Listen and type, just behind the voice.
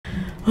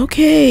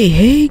Okay,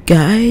 hey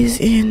guys,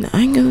 and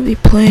I'm gonna be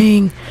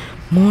playing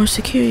more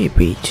security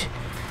breach.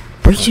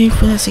 Breaching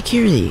for the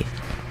security.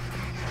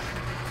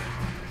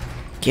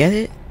 Get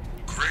it?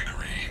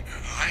 Gregory,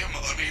 I am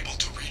unable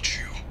to reach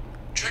you.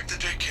 Check the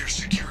daycare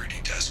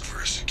security desk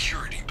for a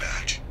security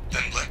badge,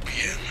 then let me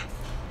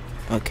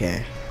in.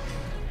 Okay.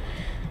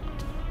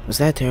 Was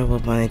that terrible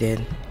what I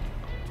did?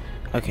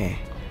 Okay.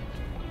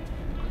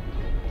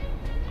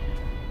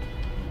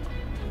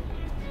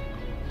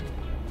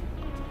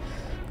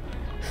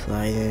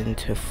 Slide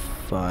into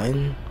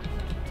fun.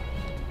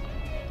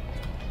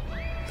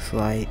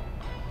 Slide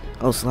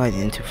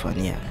into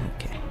fun, yeah,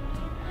 okay.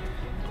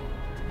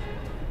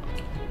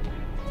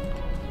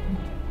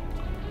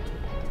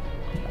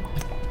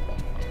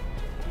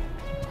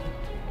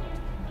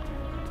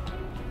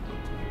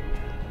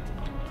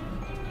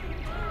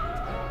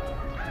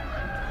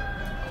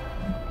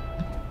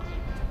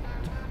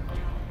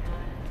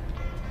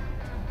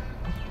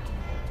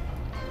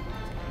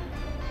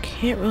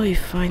 Can't really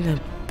find a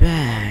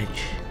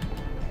badge.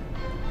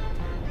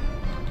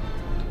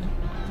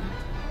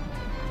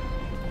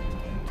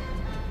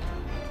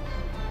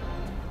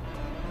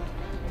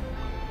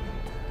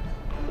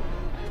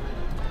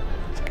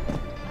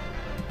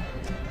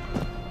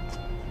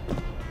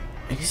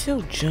 I can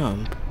still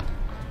jump.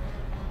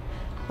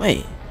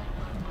 Wait.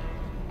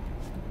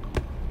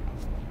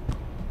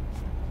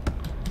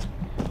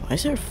 Why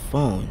is there a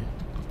phone?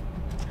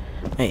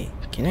 Wait,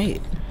 can I?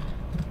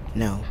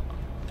 No.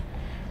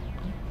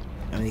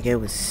 I think it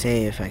would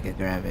say if I could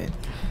grab it.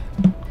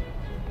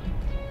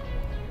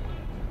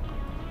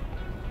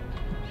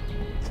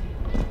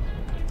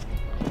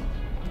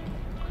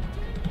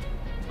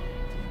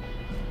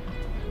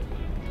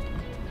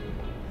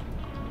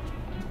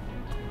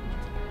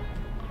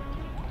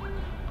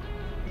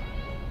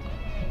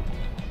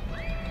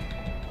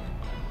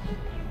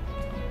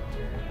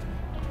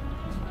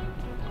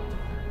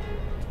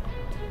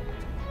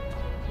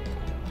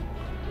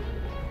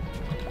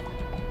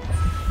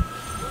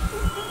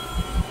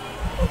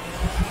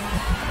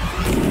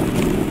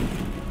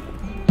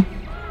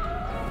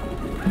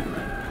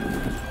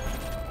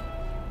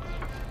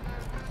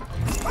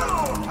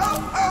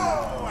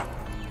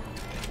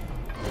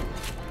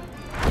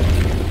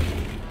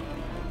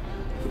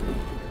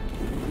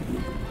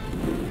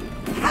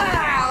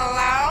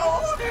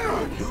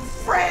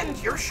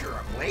 You're sure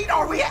I'm late?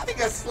 Are we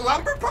having a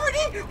slumber party?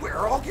 Where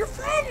are all your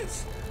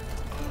friends?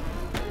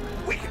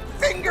 We can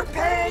finger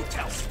paint,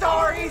 tell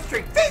stories,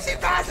 drink fizzy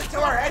passes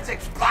till our heads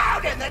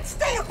explode, and then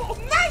stay up all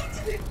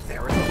night.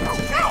 There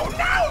is no!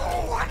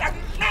 What a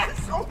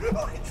mess! Oh,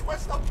 which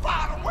was the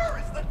bottom? Where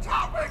is the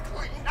top?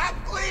 Clean up!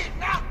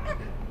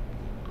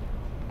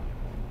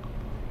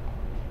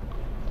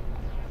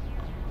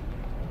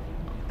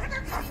 And I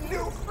got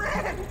new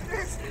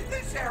friends.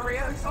 This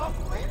area is off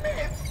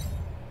limits.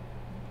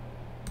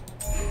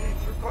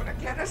 You're gonna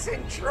get us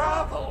in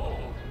trouble.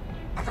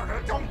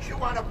 Don't you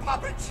want a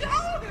puppet show?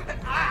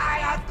 I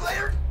have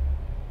glitter.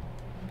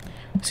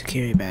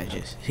 Security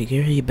badges.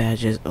 Security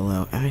badges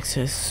allow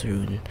access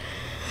through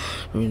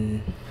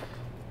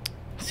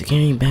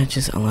security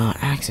badges allow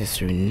access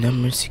through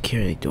numbered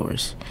security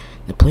doors.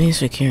 The player's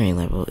security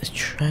level is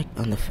tracked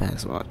on the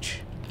fast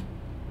watch.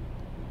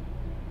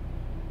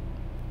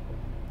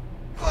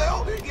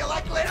 Glue? You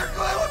like glitter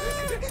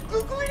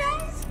glue? Glue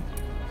eyes?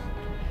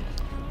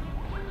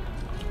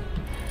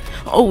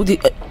 Oh, the.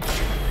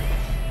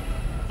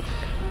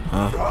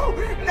 Oh,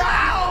 no!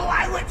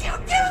 Why would you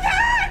do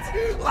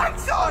that?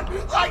 Lights on!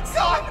 Lights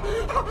on!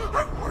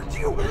 I warned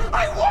you!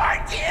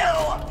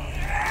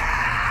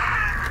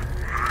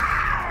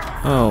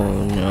 Oh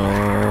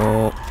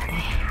no.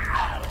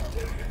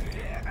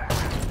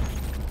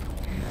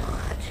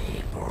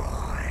 Naughty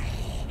boy.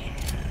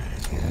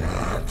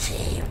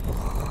 Naughty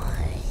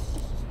boy.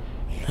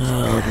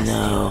 Oh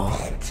no.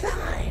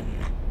 Time.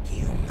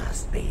 You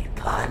must be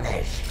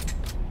punished.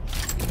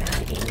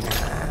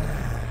 99.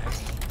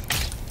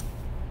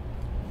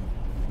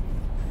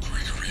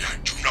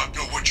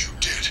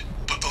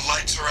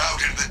 Are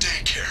out in the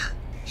daycare.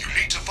 You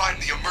need to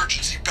find the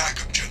emergency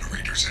backup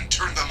generators and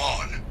turn them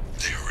on.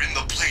 They are in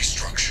the play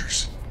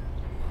structures.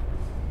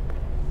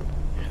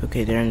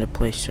 Okay, they're in the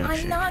play structure.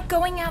 I'm not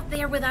going out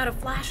there without a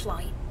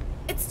flashlight.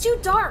 It's too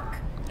dark.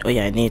 Oh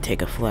yeah, I need to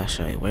take a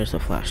flashlight. Where's the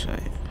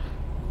flashlight?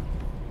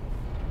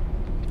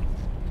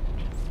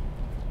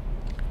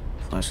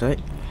 Flashlight?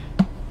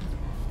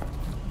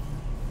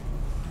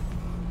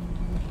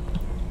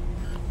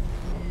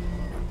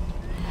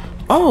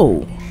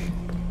 Oh!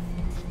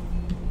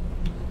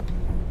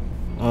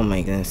 Oh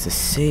my goodness, the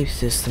save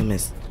system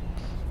is...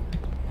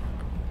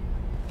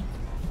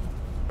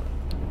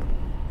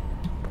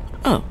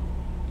 Oh.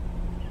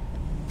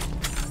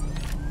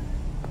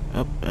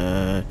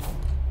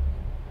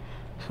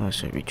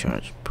 Flashlight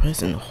recharge.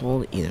 Press and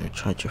hold either to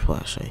charge your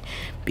flashlight.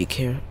 Be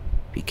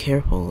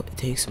careful, it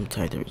takes some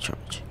time to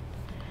recharge.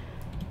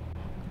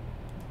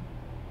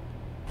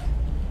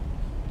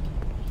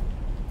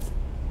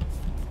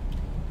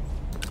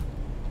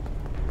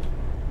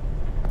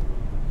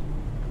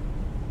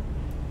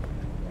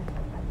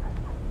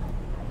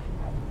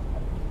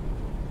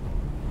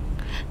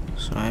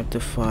 So I have to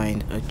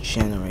find a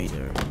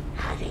generator.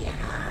 How do you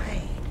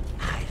hide?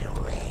 Hide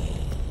away.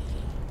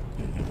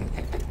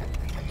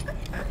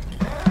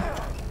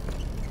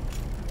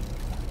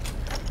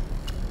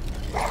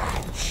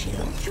 The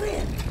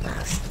children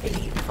must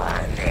be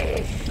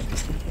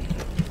punished.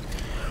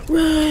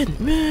 Run,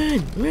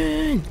 run,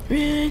 run,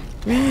 run,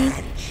 run.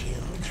 The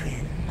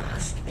children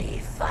must be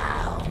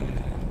found.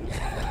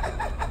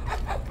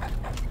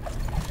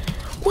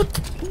 What?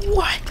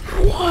 What?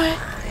 What?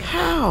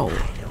 How?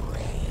 Hide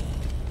away.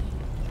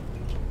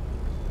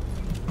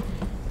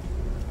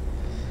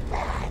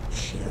 The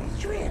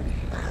children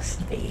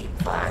must be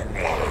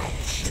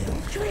punished.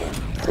 Children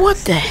What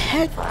the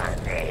heck?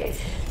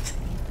 punished.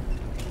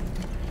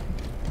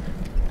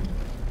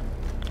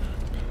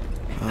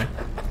 Huh?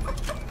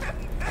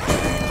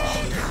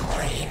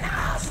 Clean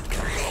up,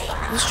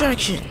 clean.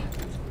 Distraction.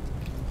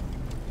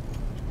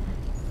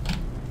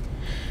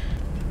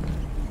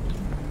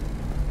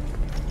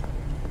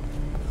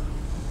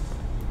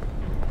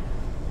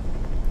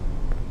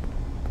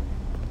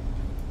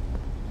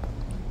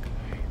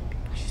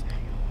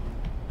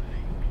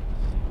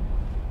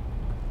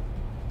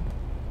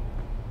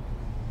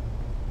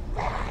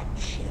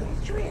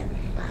 Children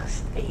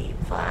must be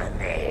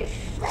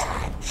punished.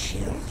 The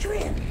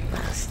children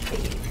must be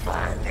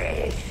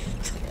punished.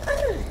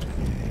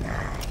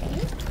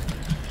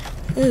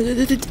 The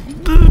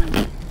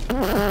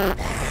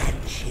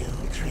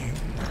children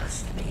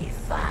must be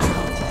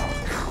found.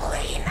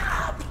 Clean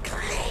up,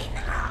 clean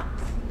up.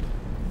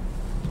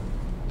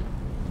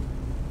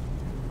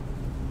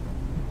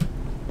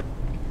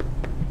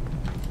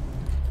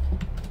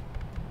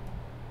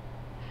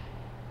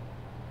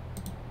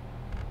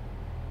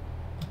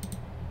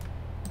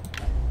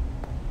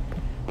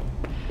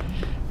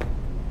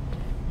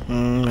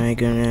 Oh my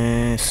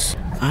goodness.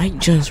 I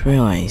just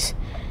realized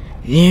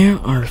there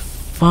are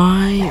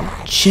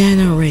 5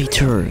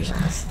 generators.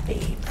 Must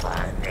be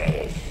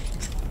punished.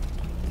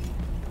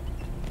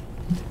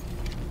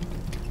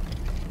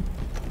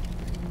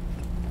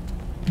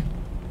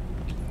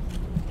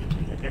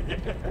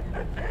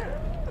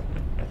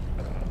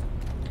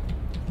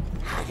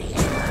 How do you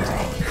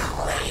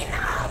clean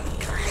up,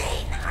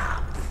 clean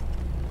up?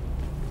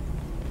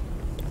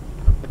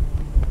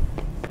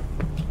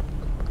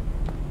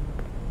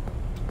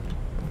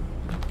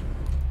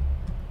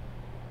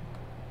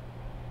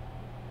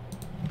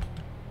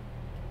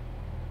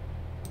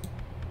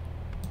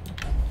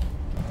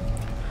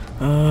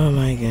 Oh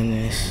my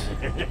goodness.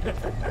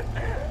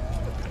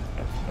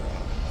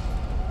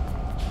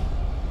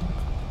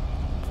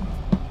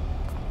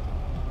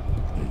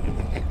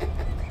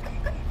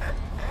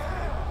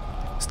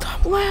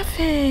 Stop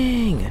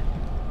laughing.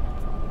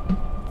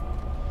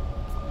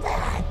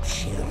 The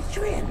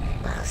children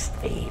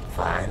must be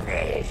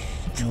punished.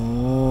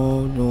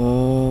 No,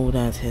 no,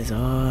 that's his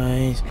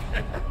eyes.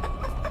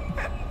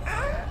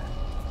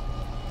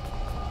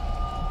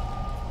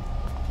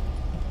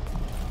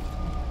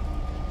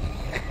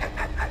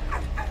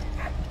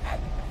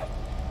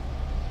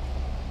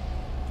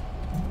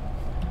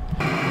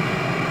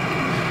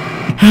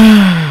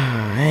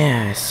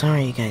 Yeah,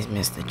 sorry you guys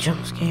missed the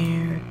jump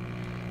scare.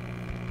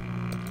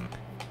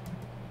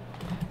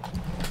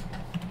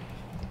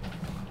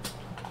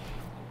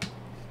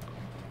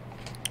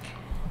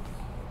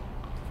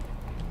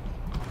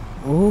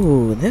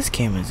 Ooh, this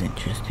game is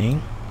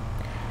interesting.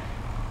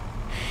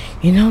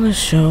 You know the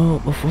show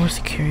before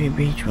Security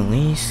Breach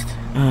released?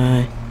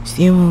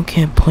 Steelwool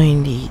kept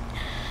playing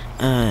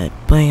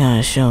playing on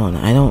a show, and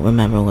I don't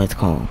remember what it's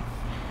called.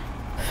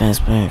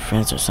 Fast Playing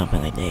Friends or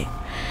something like that.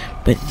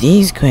 But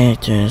these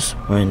characters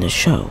were in the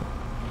show.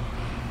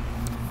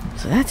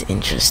 So that's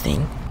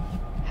interesting.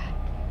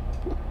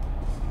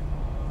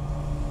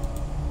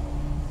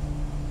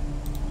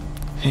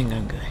 Hang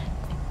on, good.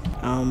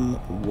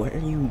 What are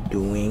you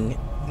doing?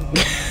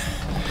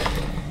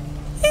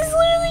 He's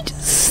literally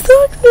just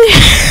stuck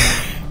there.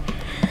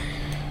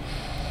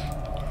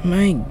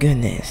 My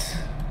goodness.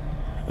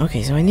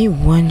 Okay, so I need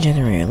 1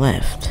 generator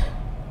left.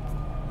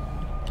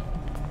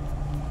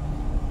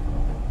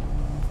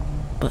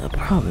 But the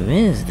problem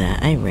is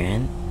that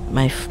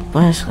my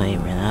flashlight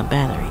ran out of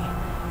battery.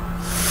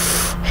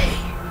 Hey.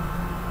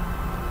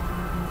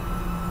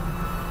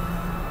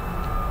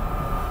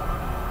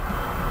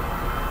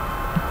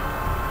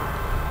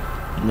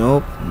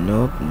 Nope,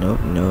 nope, nope,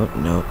 nope,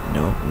 nope,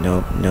 nope,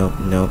 nope, nope,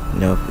 nope,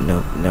 nope,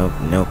 nope, nope,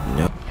 nope,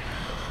 nope.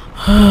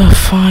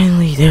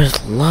 Finally,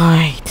 there's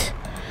light.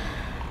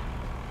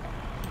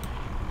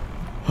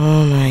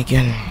 Oh my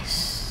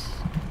goodness.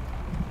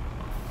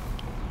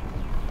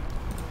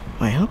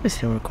 Wait, I hope it's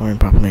still recording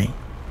properly.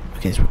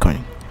 Okay, it's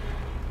recording.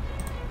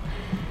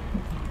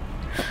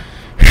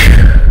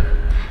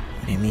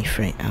 Okay, me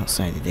Freddy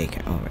outside the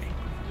daycare. Alright.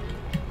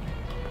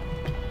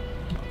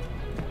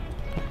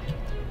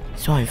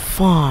 So I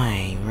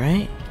fly,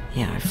 right?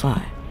 Yeah, I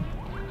fly.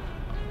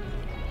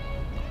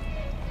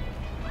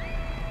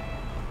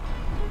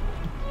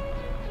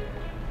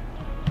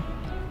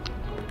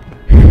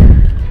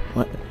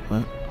 What?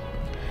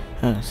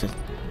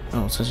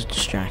 Oh, it's such a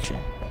distraction.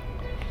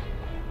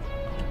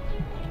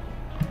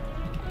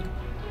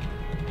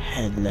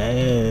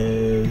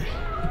 Hello.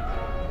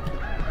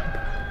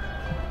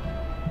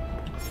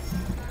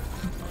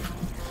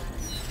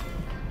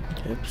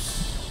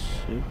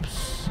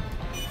 Oops.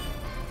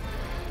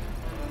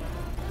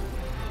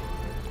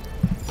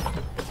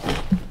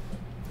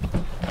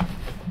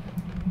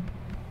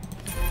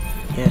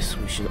 Yes,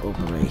 we should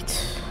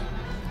operate.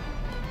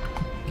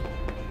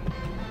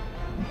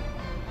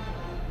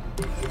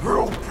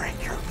 Rule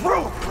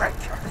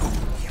breaker!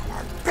 You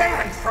are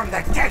banned from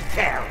the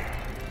daycare!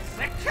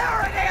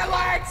 Security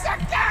alert!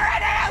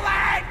 Security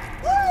alert!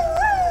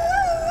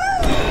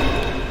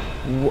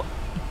 What?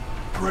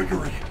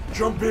 Gregory,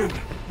 jump in.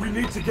 We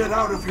need to get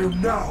out of here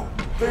now.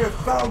 They have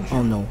found you.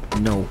 Oh no.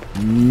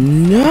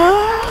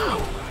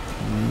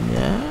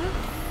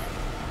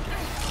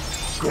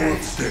 Go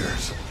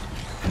upstairs.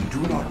 And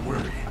do not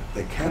worry.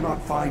 They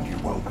cannot find you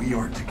while we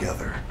are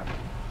together.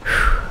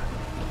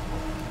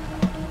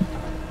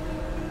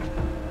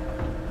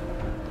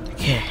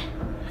 Okay.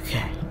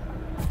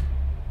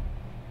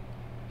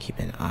 Keep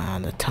an eye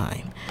on the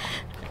time.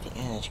 At the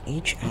edge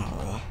each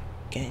hour,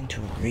 get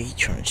into a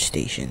recharge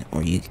station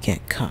or you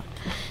get caught.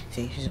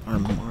 Stations are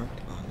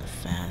marked on the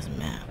fast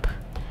map.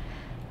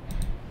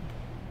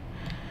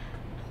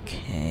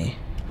 Okay.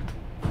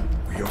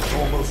 We are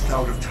almost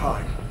out of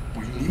time.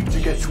 We need to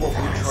get to a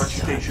recharge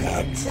station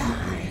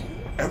immediately.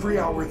 Every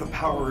hour the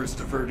power is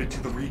diverted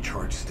to the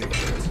recharge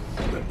stations.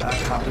 When that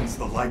happens,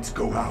 the lights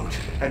go out.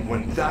 And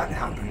when that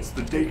happens,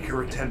 the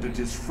daycare attendant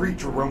is free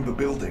to roam the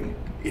building.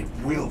 It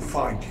will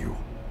find you.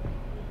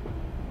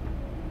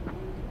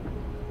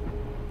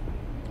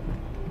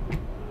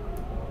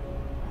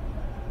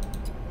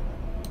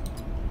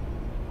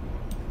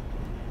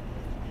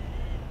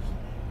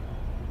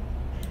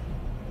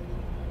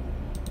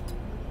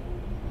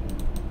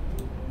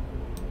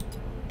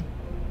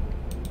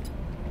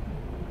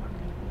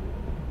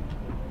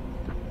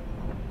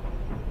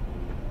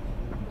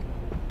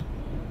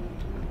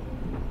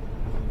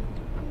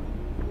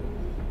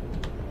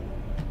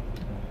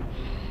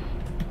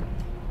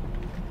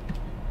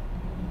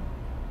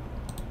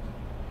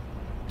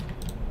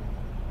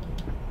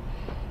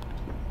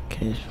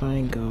 Okay, let's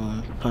finally go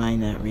and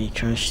find that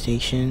recharge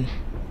station.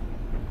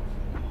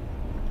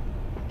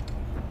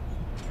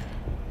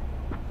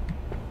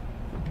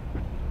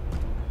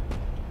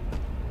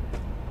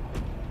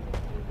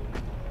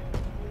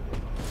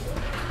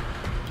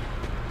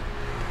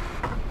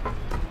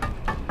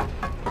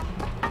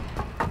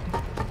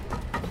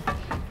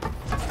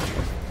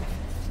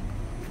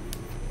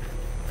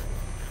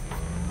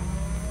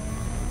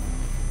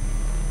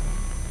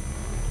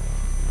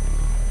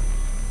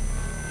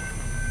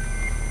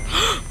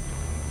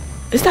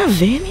 Is that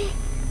Vanny?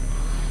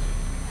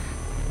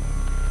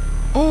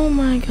 Oh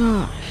my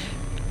gosh.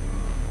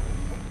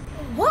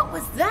 What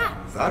was that?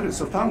 That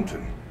is a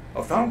fountain.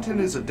 A fountain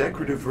is a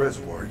decorative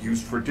reservoir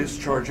used for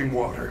discharging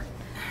water.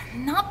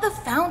 Not the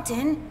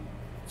fountain.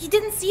 You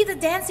didn't see the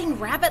dancing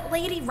rabbit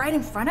lady right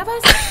in front of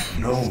us?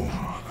 No,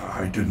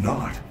 I did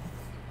not.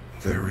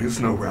 There is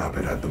no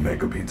rabbit at the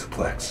Mega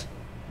Pizzaplex.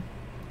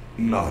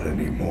 Not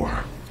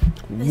anymore.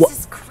 This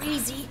is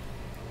crazy.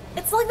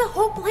 It's like the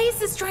whole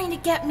place is trying to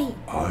get me.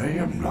 I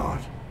am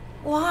not.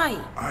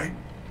 Why? I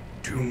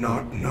do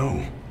not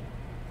know.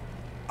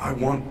 I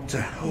want to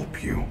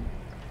help you.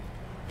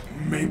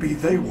 Maybe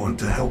they want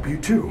to help you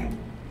too.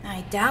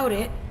 I doubt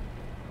it.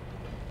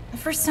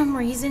 For some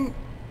reason,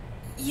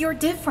 you're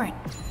different.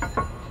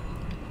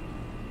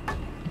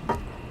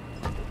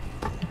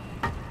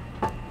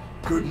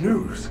 Good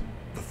news.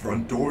 The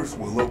front doors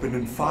will open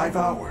in 5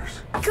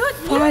 hours. Good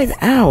news. 5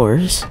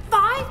 hours?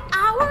 5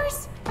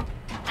 hours?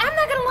 I'm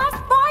not gonna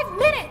last 5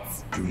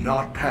 minutes. Do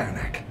not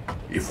panic.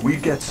 If we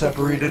get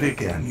separated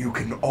again, you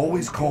can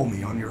always call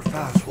me on your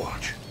fast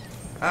watch.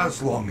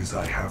 As long as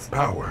I have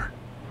power.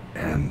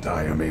 And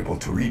I am able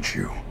to reach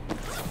you.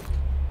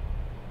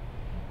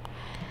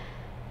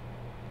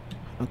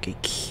 Okay,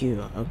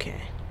 Q.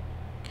 Okay.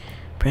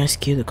 Press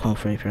Q to call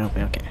Freddy.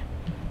 Okay.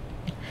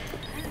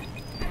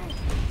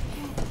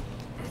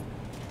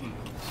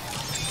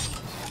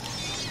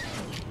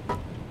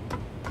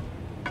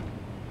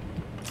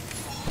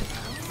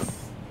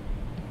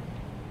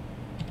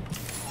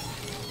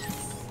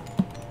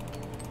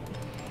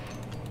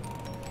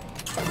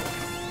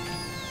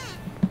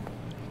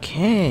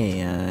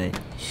 Okay,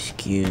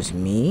 excuse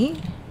me.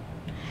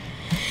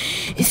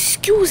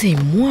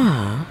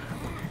 Excusez-moi.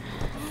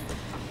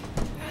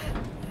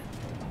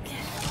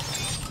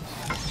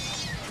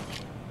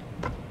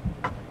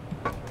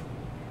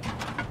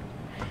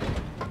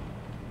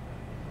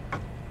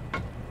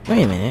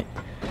 Wait a minute.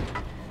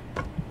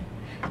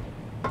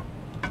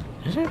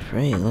 Doesn't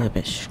Freddy look a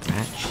bit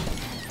scratched?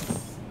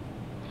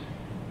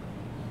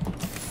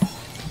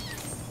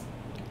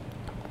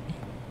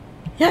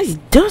 Yeah, he's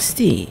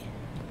dusty.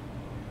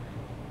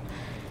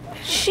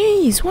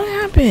 Jeez, what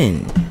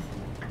happened?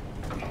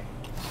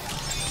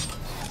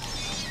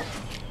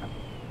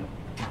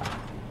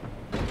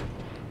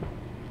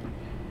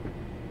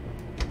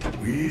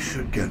 We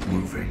should get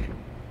moving.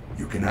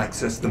 You can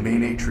access the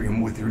main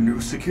atrium with your new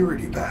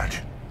security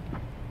badge.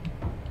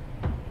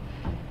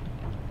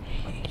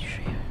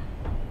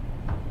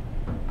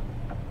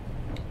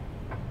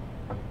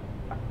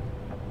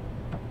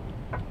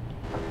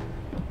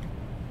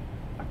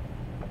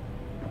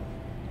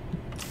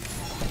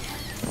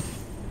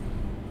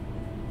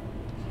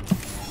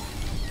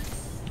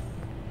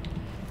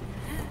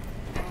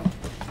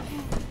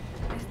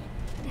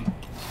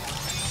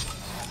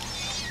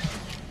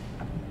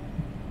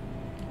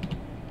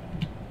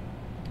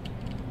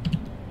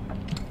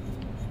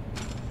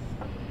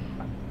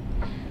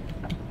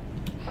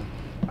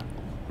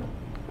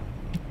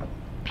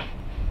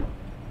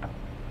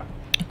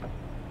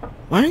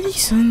 Why are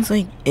these suns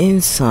like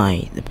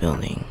inside the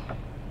building?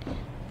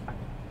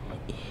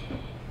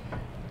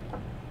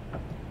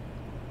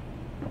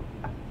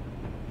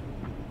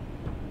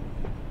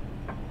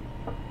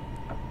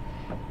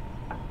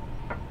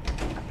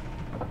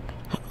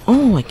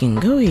 Oh, I can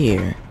go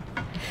here.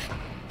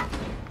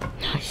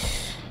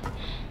 Nice.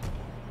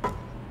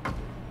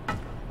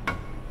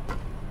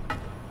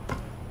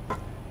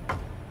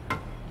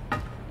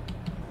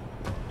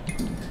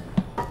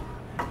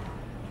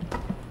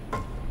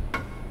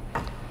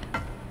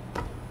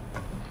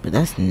 But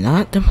that's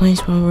not the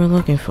place where we're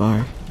looking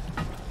for.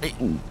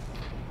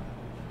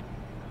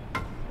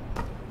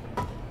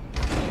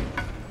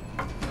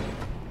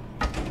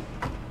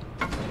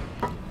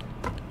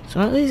 So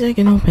at least I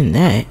can open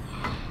that.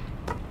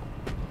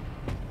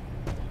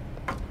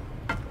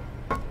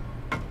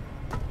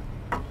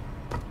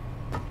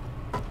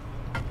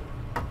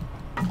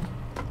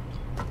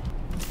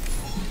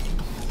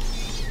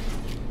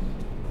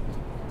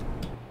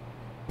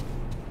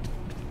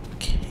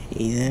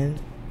 Okay then.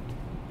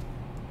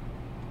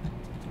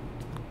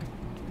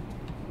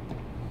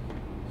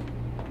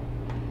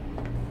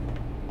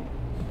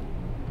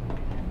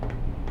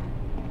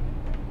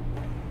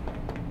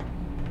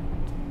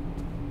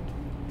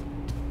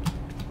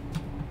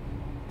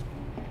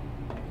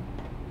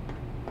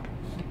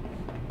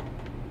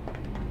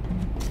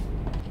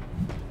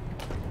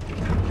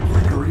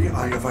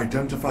 I have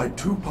identified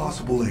 2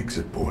 possible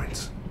exit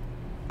points.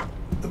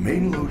 The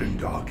main loading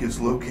dock is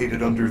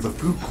located under the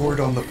food court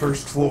on the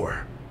 1st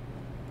floor.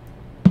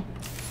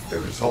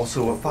 There is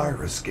also a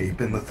fire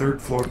escape in the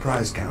 3rd floor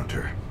prize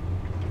counter.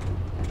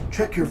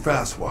 Check your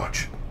fast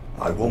watch.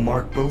 I will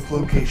mark both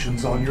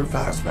locations on your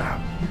fast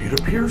map. It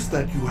appears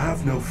that you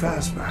have no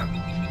fast map.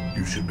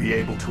 You should be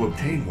able to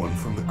obtain one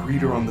from the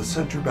greeter on the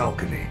center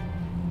balcony.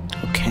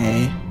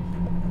 Okay.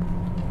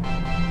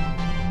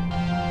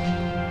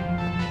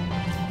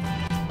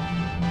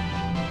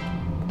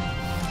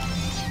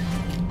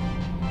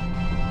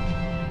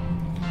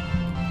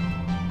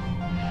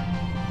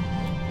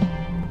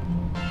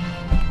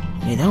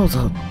 Yeah,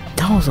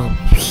 that was a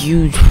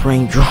huge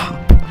frame drop.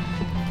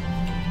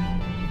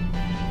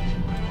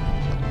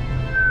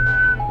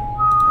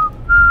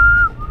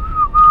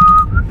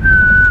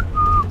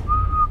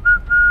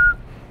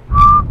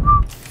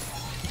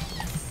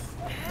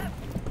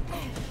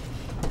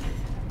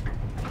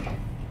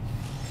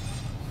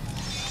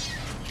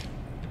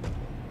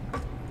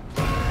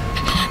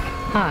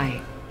 Hi,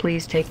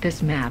 please take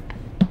this map.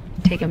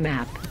 Take a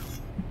map.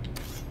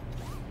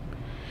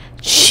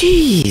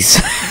 Jeez.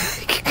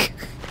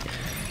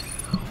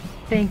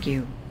 Thank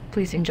you.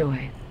 Please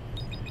enjoy.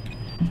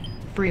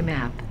 Free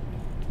map.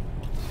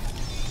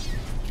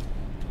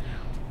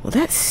 Well,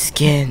 that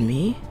scared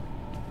me.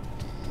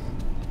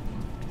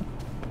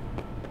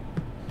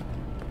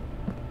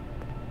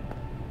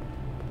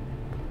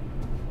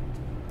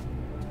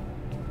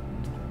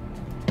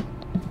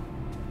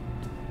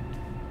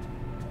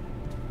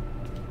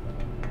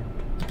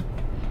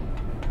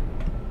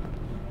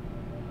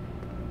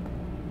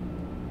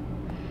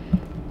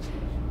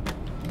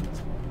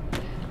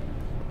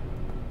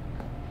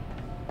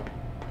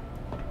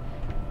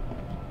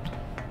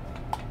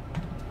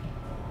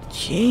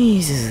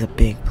 Jeez, this is a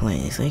big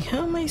place. Like,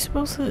 how am I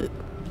supposed to...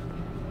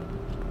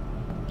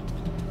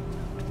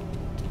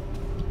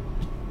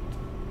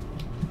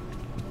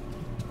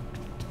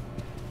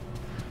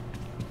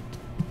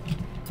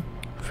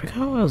 I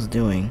forgot what I was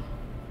doing.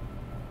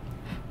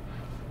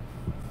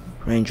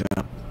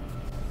 Raindrop.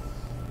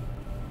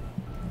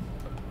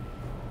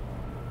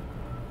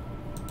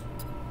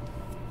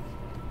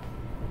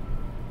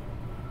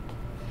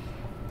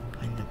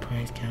 Find the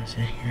prize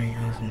counter. Here he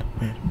goes in the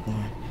first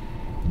floor.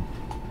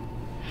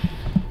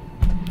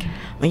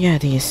 Oh yeah,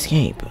 the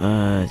escape,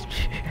 Oh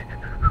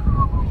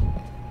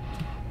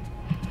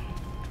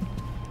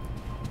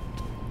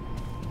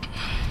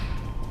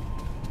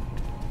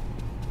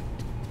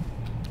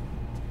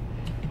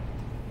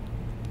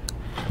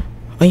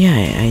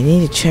yeah, I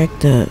need to check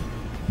the...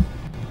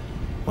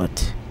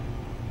 What?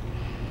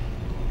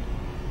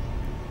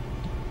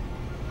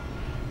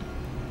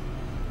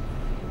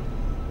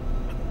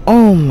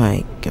 Oh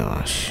my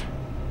gosh.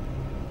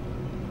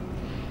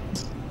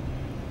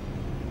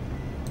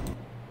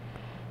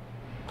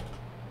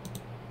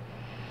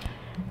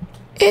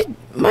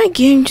 My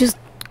game just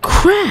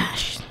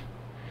crashed.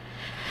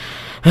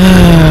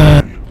 Nowhere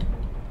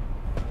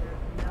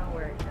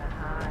to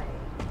hide.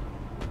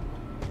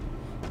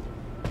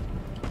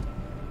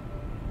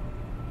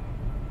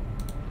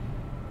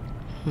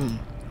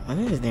 What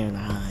is there to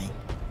hide?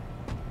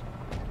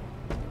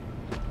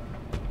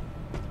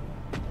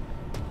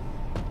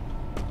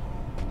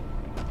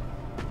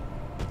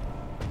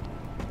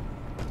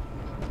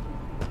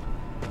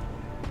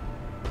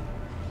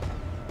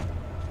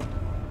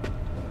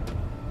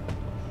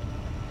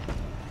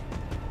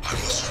 I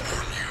must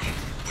warn you,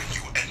 when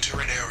you enter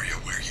an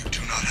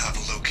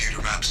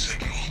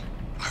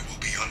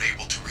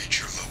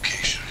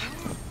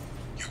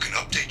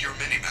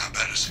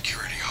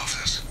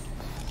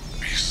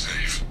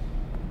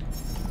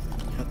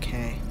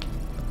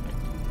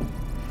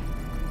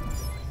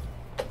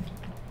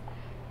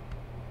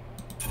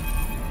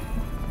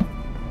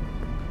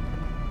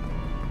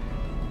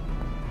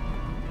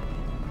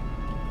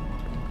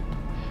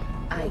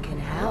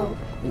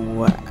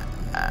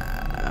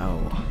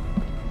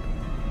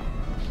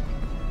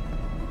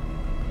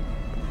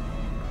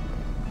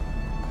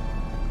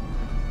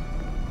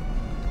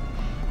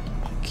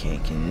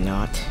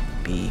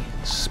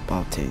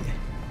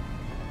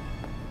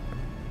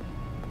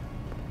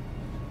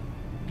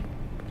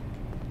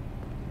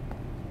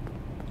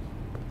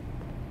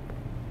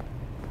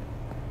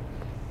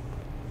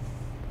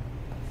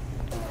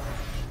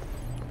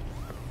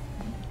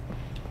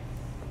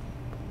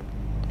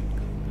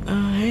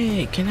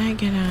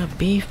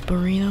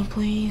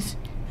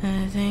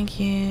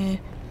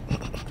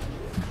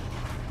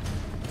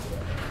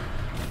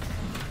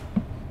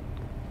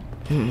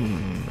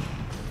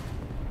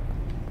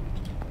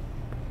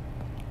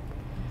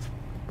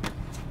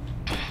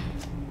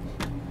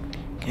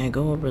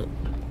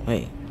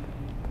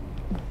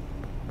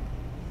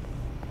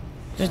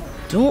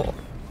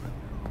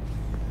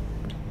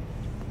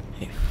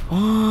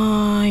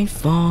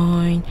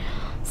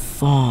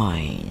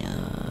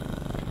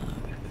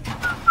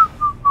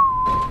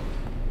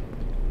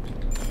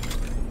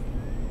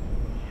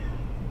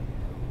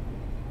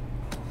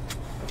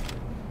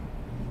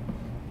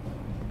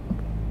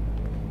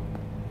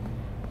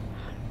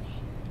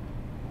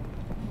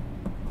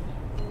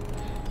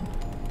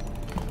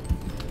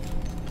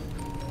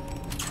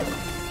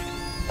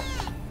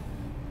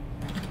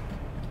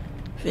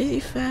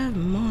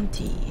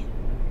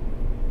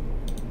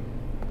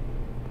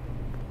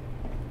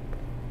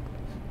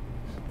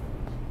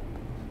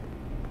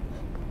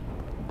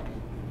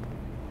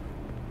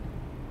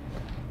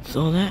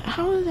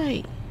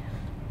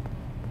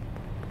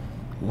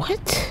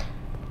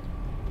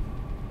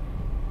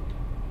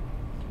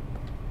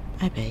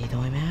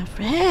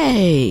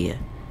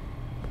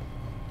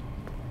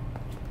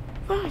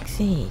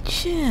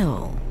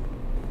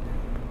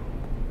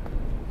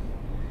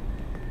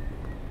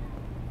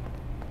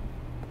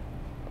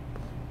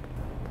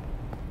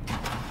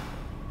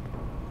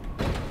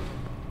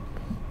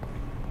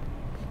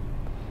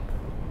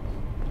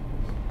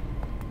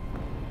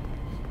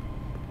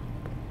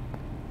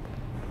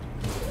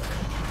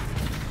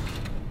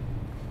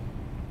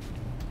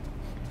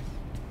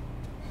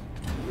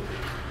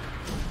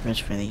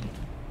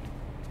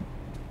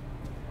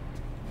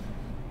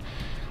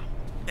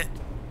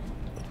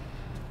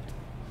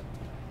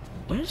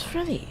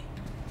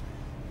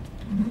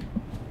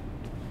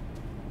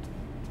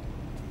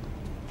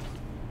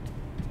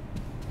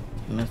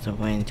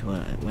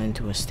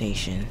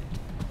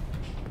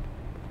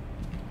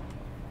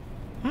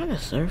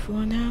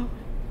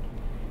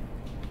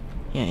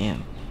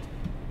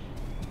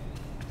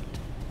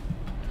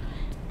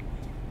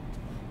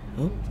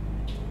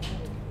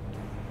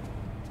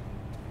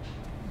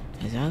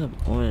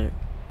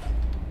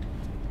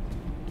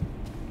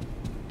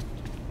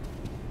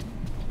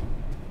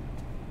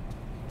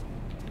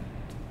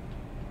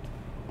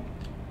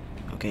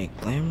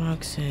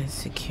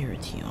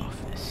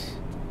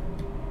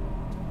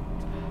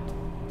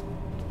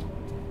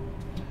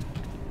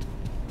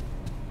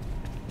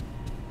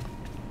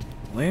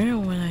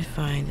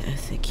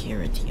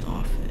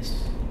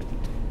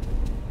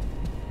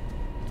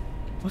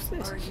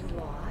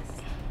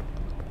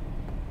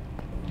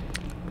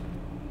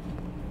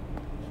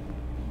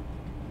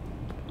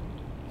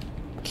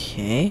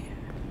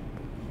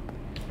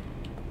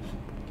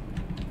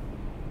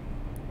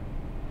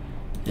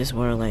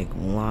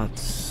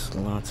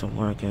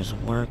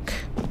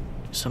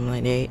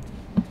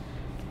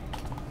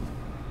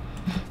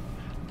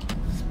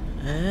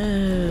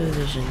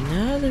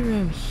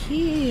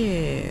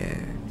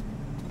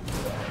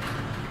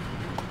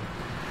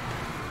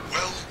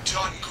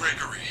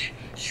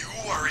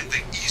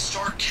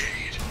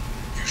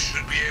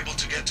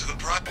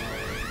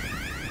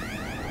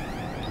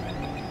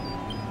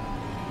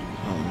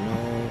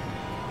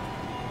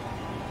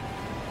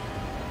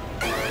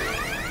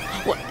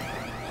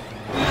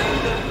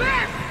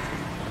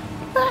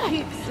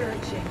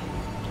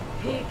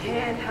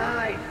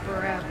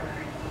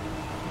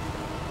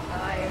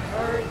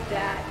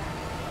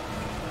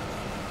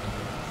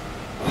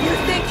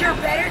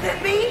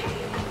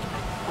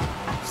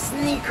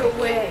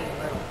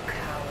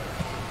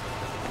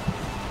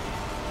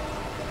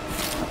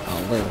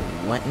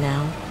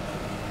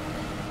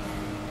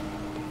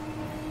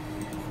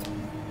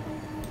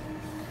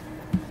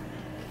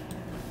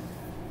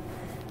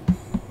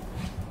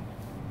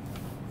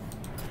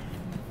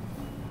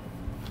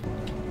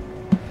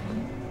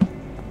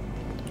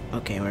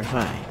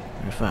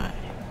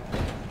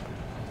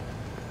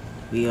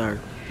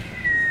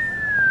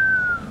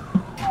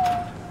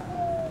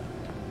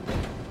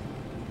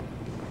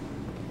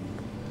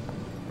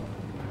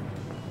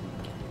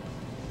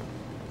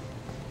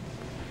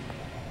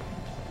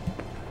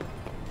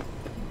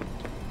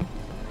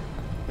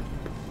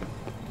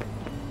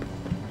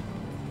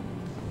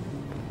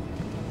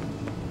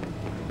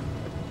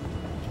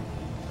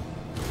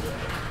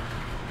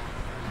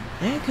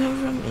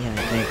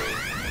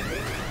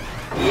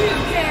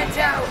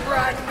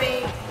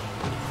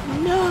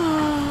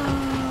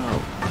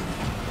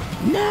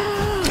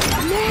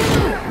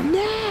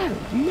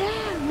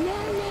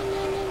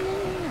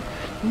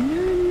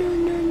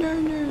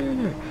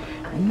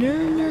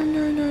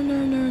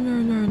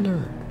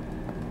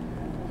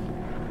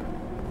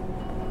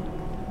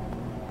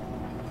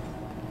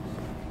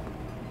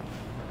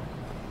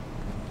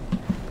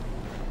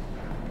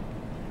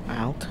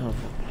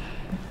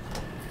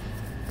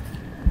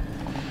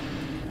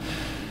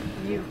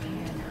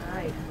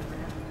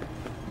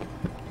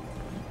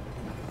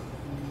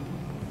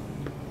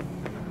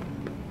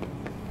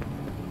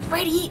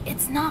Freddy,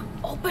 it's not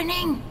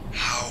opening.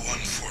 How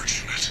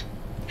unfortunate.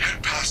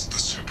 Head past the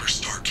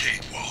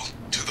Superstarcade wall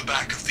to the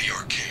back of the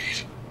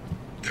arcade.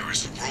 There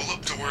is a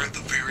roll-up door at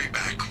the very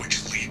back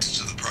which leads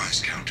to the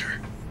prize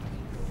counter.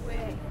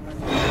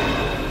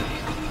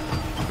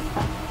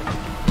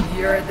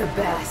 You're the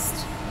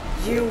best.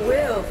 You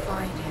will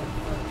find him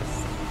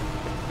first.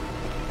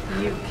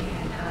 You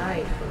can't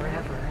hide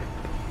forever.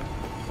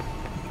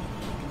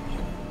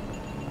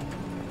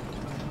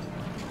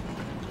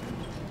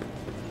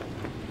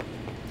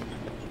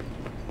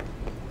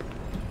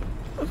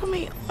 Look how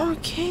many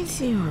arcades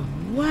here are.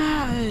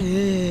 Wow.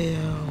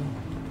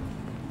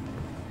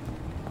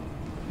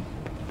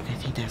 I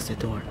think that's the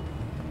door.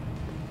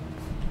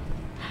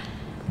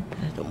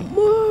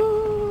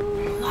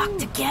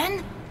 Locked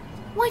again?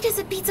 Why does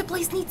a pizza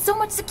place need so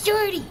much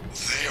security?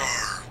 They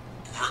are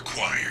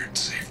required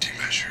safety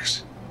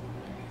measures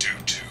due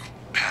to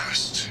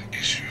past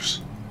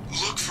issues.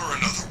 Look for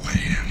another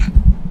way in.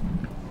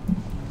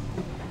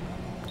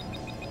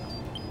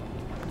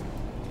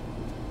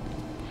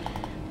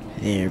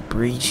 They're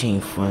breaching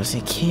for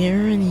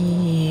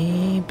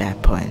security.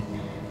 Bad pun.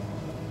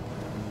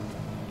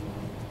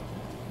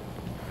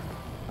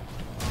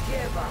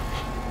 Give up.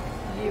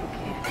 You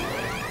can't.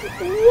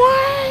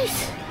 What?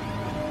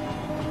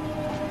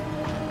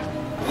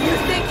 You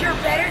think you're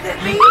better than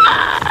me?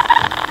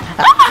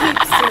 Keep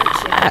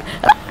searching.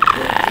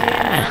 You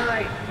can't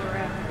hide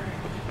forever.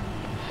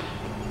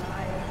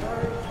 I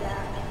heard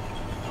that.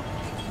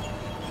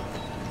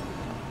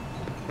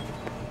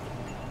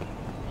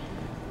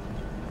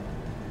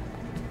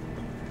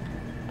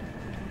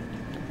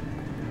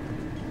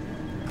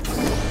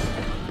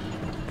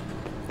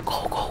 Go,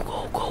 go, go,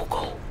 go,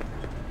 go.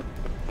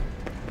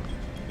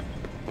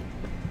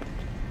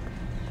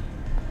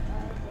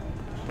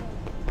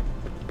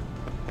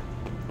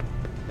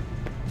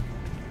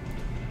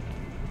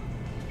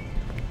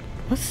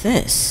 What's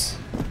this?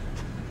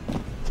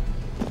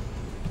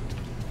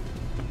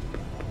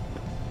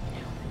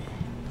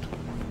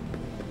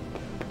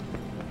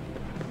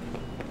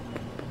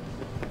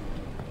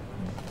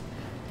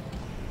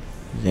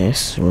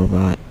 This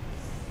robot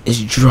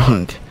is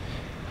drunk.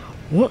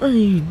 What are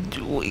you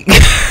doing?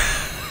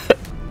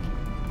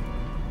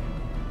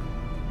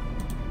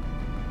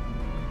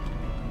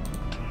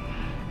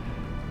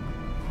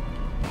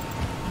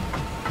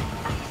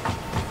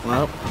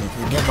 Well, this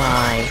is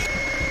goodbye.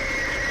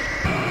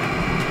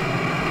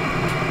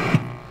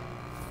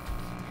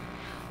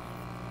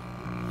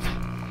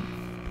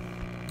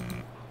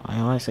 I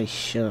honestly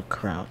should have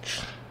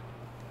crouched.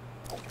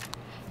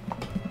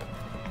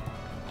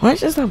 Why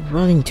does it stop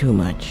running too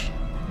much?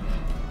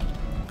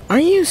 Are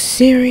you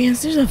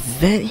serious? There's a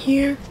vet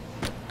here?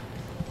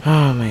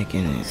 Oh my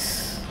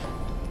goodness.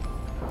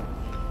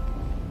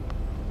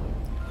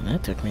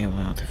 That took me a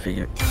while to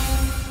figure.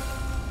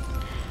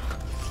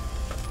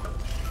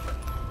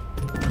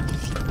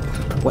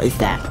 What is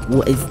that?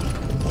 What is...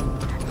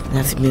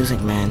 That's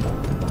music, man.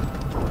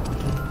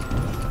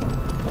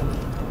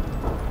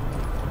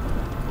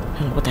 I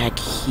don't know what the heck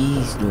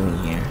he's doing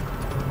here.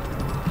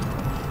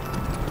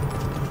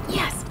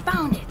 Yes,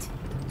 found it.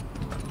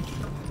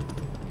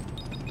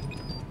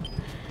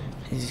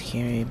 His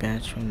security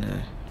badge from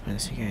the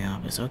security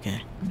office.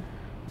 Okay.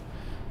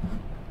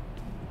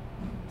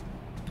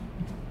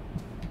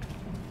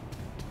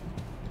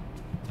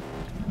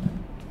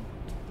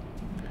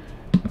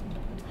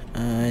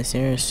 Is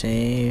there a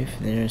safe?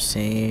 There's a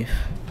safe.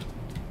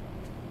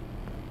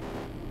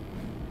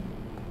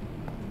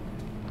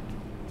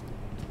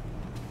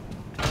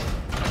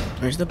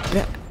 Where's the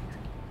bed?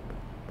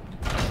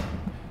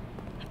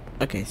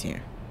 Okay, it's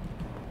here.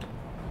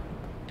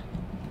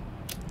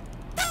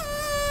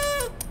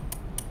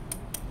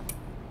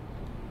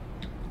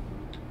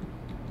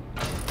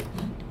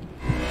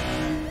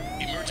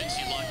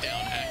 Emergency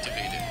lockdown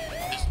activated.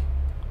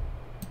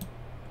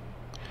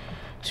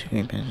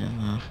 Security badge.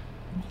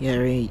 Yeah,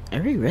 I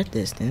already read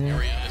this, didn't I?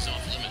 Area is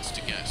off limits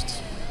to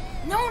guests.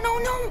 No, no,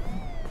 no!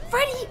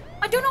 Freddy,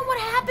 I don't know what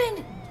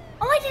happened.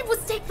 All I did was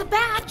take the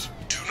badge.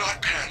 Do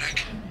not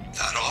panic.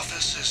 That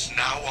office is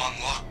now on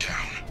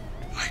lockdown.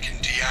 I can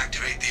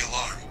deactivate the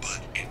alarm,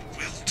 but it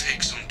will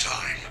take some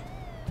time.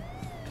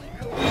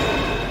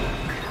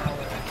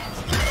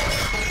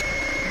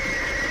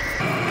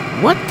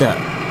 What the?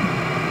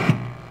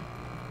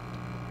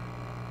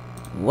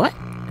 What?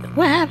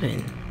 What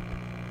happened?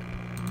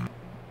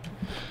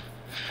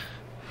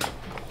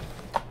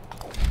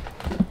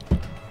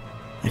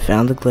 I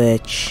found the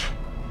glitch.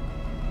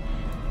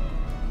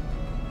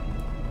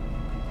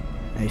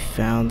 I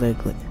found the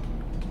glitch.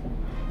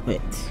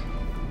 Wait.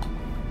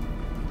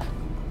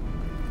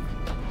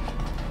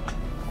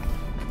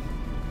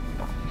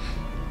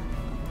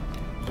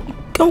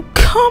 Oh,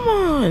 come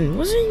on!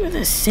 Wasn't even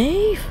a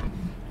save?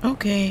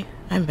 Okay,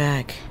 I'm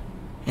back.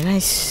 And I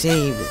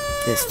saved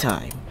this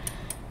time.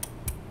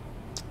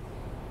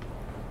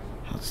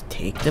 Let's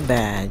take the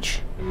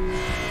badge.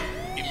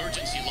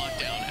 Emergency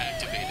lockdown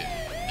activated.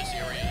 This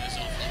area is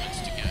off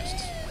limits to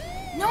guests.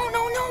 No,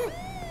 no, no!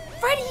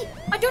 Freddy,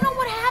 I don't know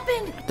what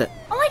happened. The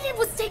All I did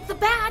was take the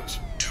badge.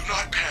 Do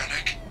not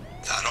panic.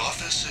 That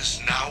office is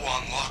now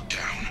on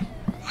lockdown.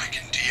 I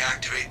can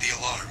deactivate the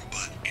alarm,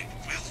 but it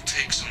will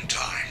take some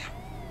time.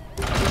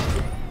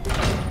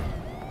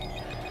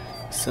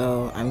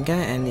 So, I'm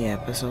gonna end the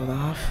episode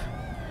off,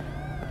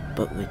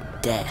 but with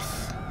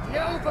death.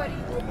 Nobody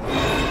will.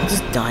 I'll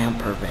just die on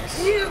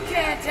purpose. You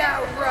can't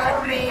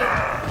outrun me.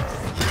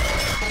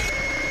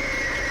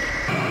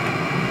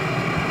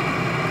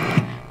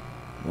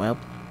 Well,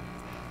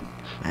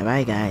 bye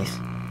bye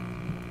guys.